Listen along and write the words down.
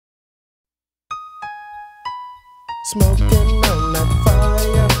Smoking on that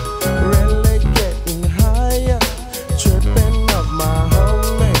fire, really getting higher. Tripping off my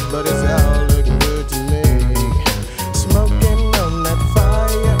homie, but it's all looking good to me. Smoking on that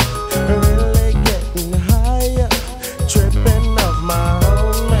fire, really getting higher. Tripping off my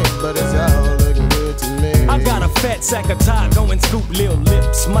homie, but it's all looking good to me. I got a fat sack of tie, going scoop little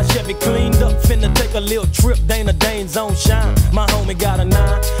lips. My Chevy cleaned up, finna take a little trip. Dana Dane's on shine, my homie got a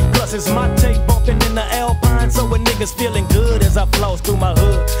 9. Plus it's my tape bumping in the Alpine, so a nigga's feeling good as I floss through my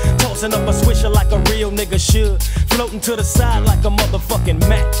hood. Tossing up a swisher like a real nigga should. Floating to the side like a motherfucking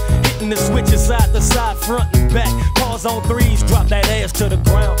Mac. Hitting the switches side to side, front and back. Pause on 3s, drop that ass to the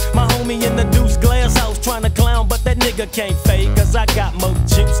ground. My homie in the Deuce glass house trying to clown, but that nigga can't fade, cause I got more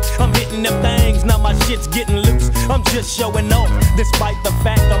juice. I'm hitting them things, now my shit's getting loose. I'm just showing off, despite the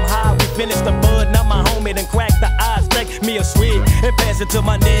fact I'm high. We finished the bud, now my homie done cracked the eyes. Take me a swig and pass it to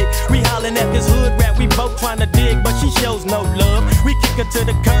my nigga. We hollering at this hood rat, we both trying to dig, but she shows no love. We kick her to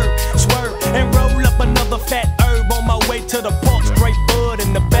the curb, swerve, and roll up another fat herb. On my way to the park, straight bud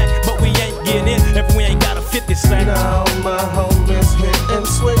in the back, but we ain't getting in if we ain't got a 50 cent. Now my homies hitting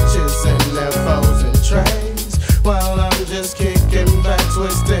switches in their foes and trays, while I'm just kicking back,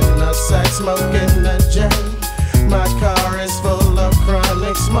 twisting a sack, smoking a J. My car is full of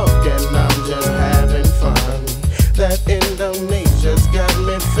chronic smoke and I'm just having fun. That Indonesia's got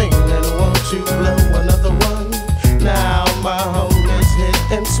me feeling, won't you blow another one? Now my homies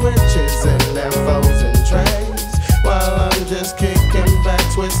hitting switches in their foes and trays, while I'm just kicking back,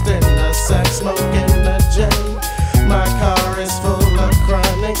 twisting a sack, smoking a J. My car is full of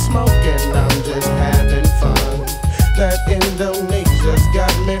chronic smoke and I'm just having fun. That Indonesia's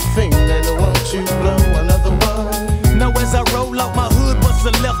got me feeling, won't you blow another one? Now as I roll out my hood, bust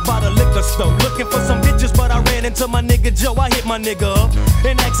a left by the liquor store, looking for some bitches, but I ran into my nigga Joe. I hit my nigga up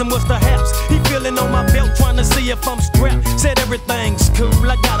and asked him what's the haps. He feeling on my belt, trying to see if I'm strapped. Said everything's cool,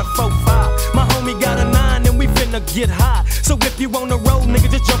 I got a 4-5. My homie got a 9 and we finna get high. So if you on the road, nigga,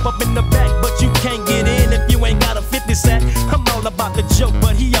 just jump up in the back. But you can't get in if you ain't got a 50 sack. I'm all about the joke,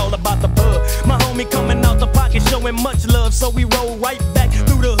 but he all about the bug. My homie coming out the pocket, showing much love, so we roll right back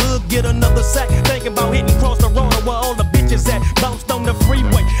through the hood, get another sack. Thinking about hitting cross the road where all the bitches at. Bounced on the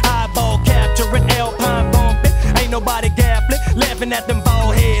freeway, eyeball capturing, Alpine bumping. Ain't nobody gaffling, laughing at them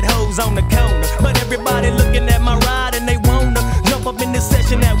bald head hoes on the corner. But everybody looking at my ride and they wanna jump up in this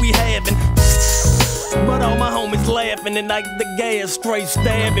session that we having. But all my homies laughing and like the gas straight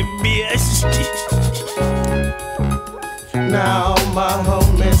stabbing, bitch. Now my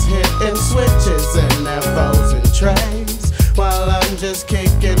homies hitting switches in their foes and trays, while I'm just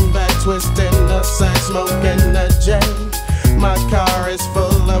kicking back, twisting a sack, smoking a J. My car is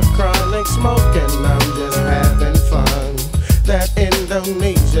full of chronic smoke and I'm just having fun. That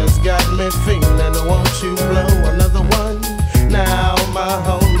Indonesia's got me feeling, won't you blow another one? Now my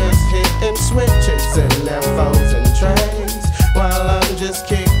homies hitting switches in their foes and trays, while I'm just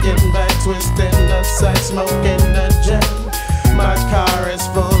kicking back, twisting a sack, smoking a J. My car is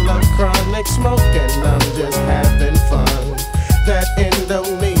full of chronic smoke and I'm just having fun. That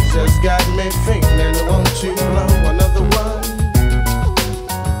Indonesia's got me feeling, won't you blow another one?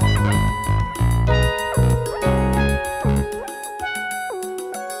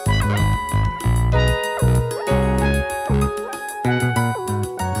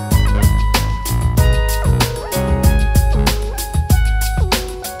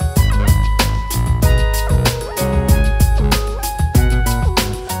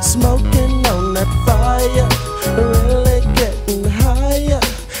 Smoking on that fire, really getting higher.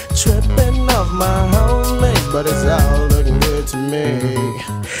 Tripping off my homies, but it's all looking good to me.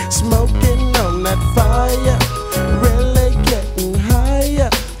 Smoking on that fire, really getting higher.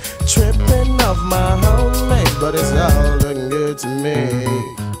 Tripping off my homies, but it's all looking good to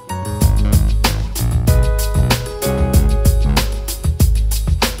me.